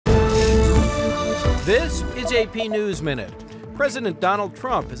This is AP News Minute. President Donald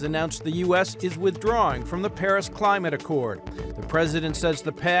Trump has announced the U.S. is withdrawing from the Paris Climate Accord. The president says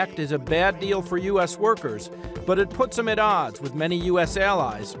the pact is a bad deal for U.S. workers, but it puts him at odds with many U.S.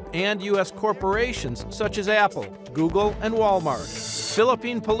 allies and U.S. corporations such as Apple, Google, and Walmart.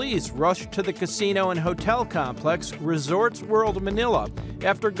 Philippine police rushed to the casino and hotel complex Resorts World Manila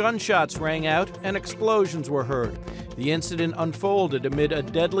after gunshots rang out and explosions were heard. The incident unfolded amid a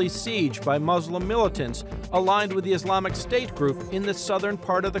deadly siege by Muslim militants aligned with the Islamic State group in the southern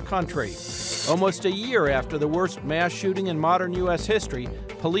part of the country. Almost a year after the worst mass shooting in modern U.S. history,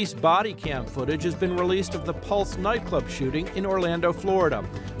 police body cam footage has been released of the Pulse nightclub shooting in Orlando, Florida.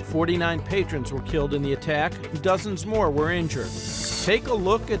 49 patrons were killed in the attack, dozens more were injured. Take a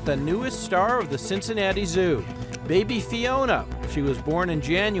look at the newest star of the Cincinnati Zoo, baby Fiona. She was born in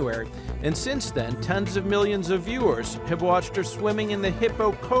January, and since then, tens of millions of viewers have watched her swimming in the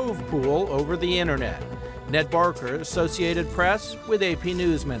Hippo Cove pool over the internet. Ned Barker, Associated Press, with AP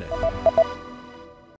News Minute.